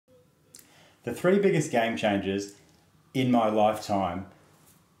The three biggest game changers in my lifetime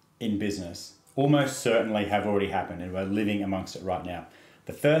in business almost certainly have already happened, and we're living amongst it right now.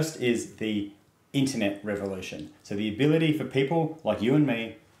 The first is the internet revolution. So the ability for people like you and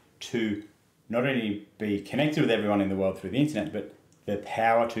me to not only be connected with everyone in the world through the internet, but the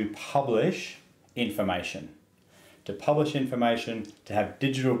power to publish information. To have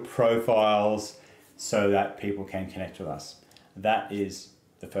digital profiles so that people can connect with us. That is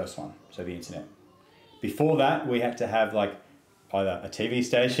the first one, so the internet. Before that, we had to have like either a TV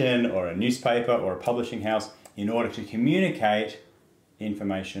station or a newspaper or a publishing house in order to communicate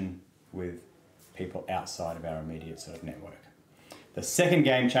information with people outside of our immediate sort of network. The second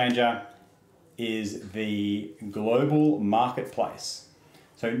game changer is the global marketplace.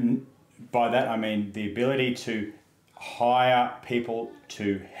 So by that I mean the ability to hire people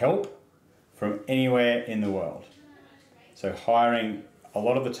to help from anywhere in the world. So hiring a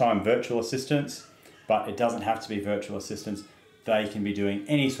lot of the time virtual assistants, but it doesn't have to be virtual assistants. They can be doing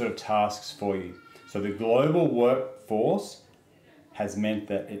any sort of tasks for you. So the global workforce has meant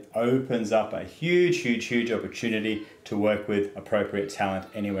that it opens up a huge opportunity to work with appropriate talent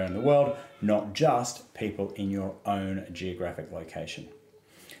anywhere in the world, not just people in your own geographic location.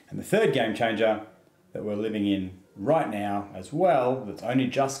 And the third game changer that we're living in right now as well, that's only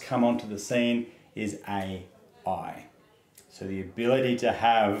just come onto the scene, is AI. So the ability to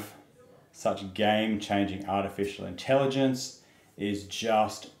have such game-changing artificial intelligence is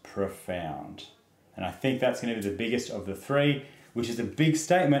just profound. And I think that's going to be the biggest of the three, which is a big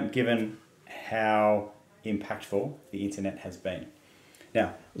statement given how impactful the internet has been.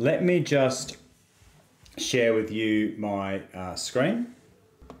 Now, let me just share with you my screen.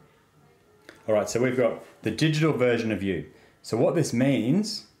 All right, so we've got the digital version of you. So what this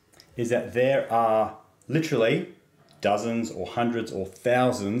means is that there are literally dozens or hundreds or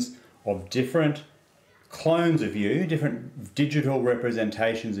thousands of different clones of you, different digital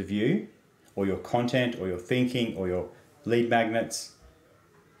representations of you, or your content, or your thinking, or your lead magnets,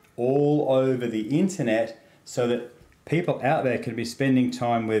 all over the internet, so that people out there can be spending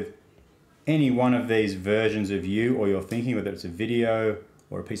time with any one of these versions of you or your thinking, whether it's a video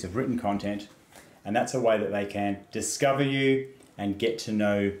or a piece of written content. And that's a way that they can discover you and get to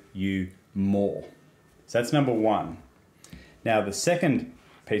know you more. So that's number one. Now the second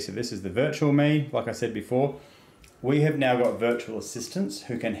piece of this is the virtual me. Like I said before, we have now got virtual assistants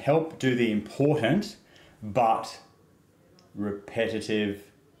who can help do the important but repetitive,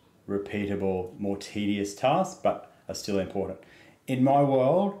 repeatable, more tedious tasks, but are still important. In my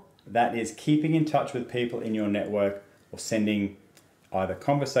world, that is keeping in touch with people in your network or sending either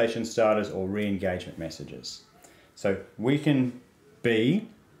conversation starters or re-engagement messages. So we can be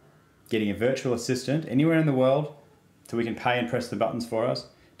getting a virtual assistant anywhere in the world, so we can pay and press the buttons for us,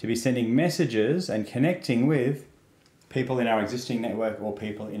 to be sending messages and connecting with people in our existing network or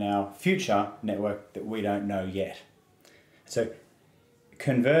people in our future network that we don't know yet. So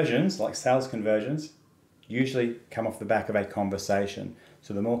conversions, like sales conversions, usually come off the back of a conversation.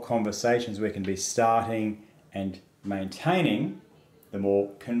 So the more conversations we can be starting and maintaining, the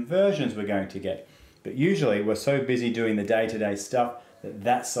more conversions we're going to get. But usually we're so busy doing the day-to-day stuff that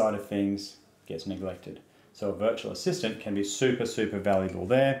that side of things gets neglected. So a virtual assistant can be super valuable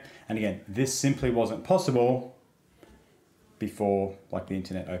there. And again, this simply wasn't possible before like the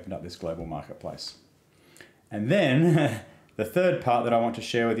internet opened up this global marketplace. And then the third part that I want to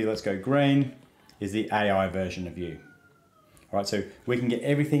share with you, let's go green, is the AI version of you. All right, so we can get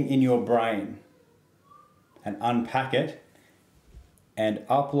everything in your brain and unpack it and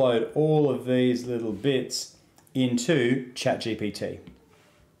upload all of these little bits into ChatGPT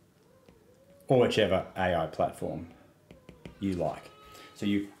or whichever AI platform you like. So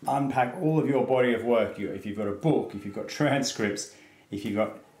you unpack all of your body of work. If you've got a book, if you've got transcripts, if you've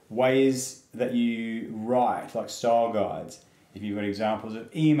got ways that you write, like style guides, if you've got examples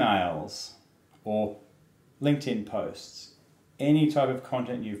of emails or LinkedIn posts, any type of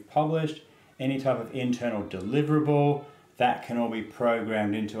content you've published, any type of internal deliverable, that can all be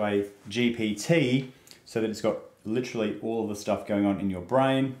programmed into a GPT so that it's got literally all of the stuff going on in your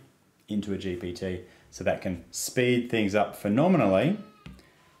brain into a GPT, so that can speed things up phenomenally.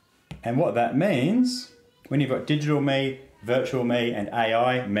 And what that means, when you've got digital me, virtual me, and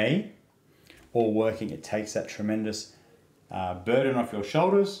AI me all working, it takes that tremendous burden off your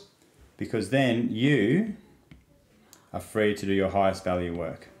shoulders, because then you are free to do your highest value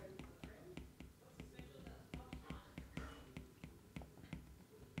work.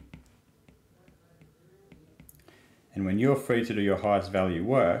 And when you're free to do your highest value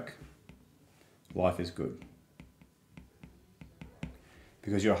work, life is good.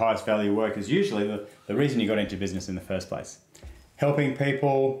 because your highest value work is usually the reason you got into business in the first place. Helping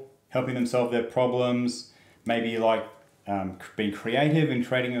people, helping them solve their problems. Maybe you like being creative in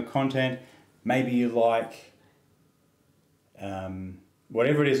creating your content. Maybe you like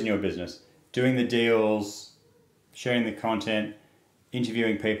whatever it is in your business, doing the deals, sharing the content,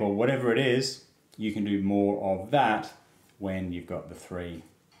 interviewing people, whatever it is, you can do more of that when you've got the cloning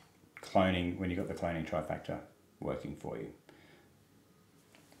trifecta working for you.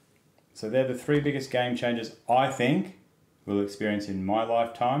 So they're the three biggest game changers I think we'll experience in my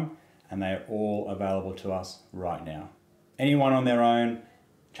lifetime, and they are all available to us right now. Anyone on their own,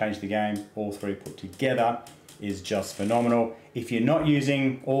 change the game. All three put together is just phenomenal. If you're not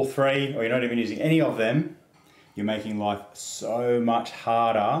using all three, or you're not even using any of them, you're making life so much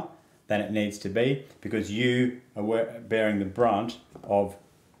harder than it needs to be, because you are bearing the brunt of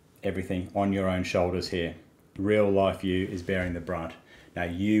everything on your own shoulders here. Real life you is bearing the brunt. Now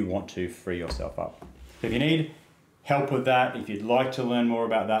you want to free yourself up. If you need help with that, if you'd like to learn more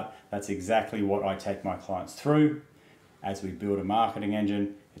about that, that's exactly what I take my clients through as we build a marketing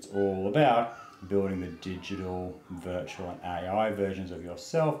engine. It's all about building the digital, virtual, and AI versions of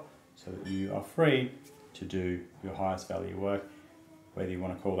yourself so that you are free to do your highest value work, whether you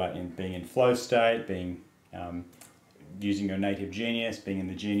want to call that being in flow state, being using your native genius, being in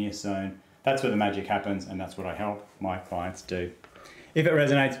the genius zone. That's where the magic happens, and that's what I help my clients do. If it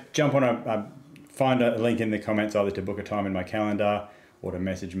resonates, jump on find a link in the comments, either to book a time in my calendar or to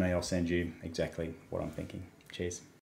message me. I'll send you exactly what I'm thinking. Cheers.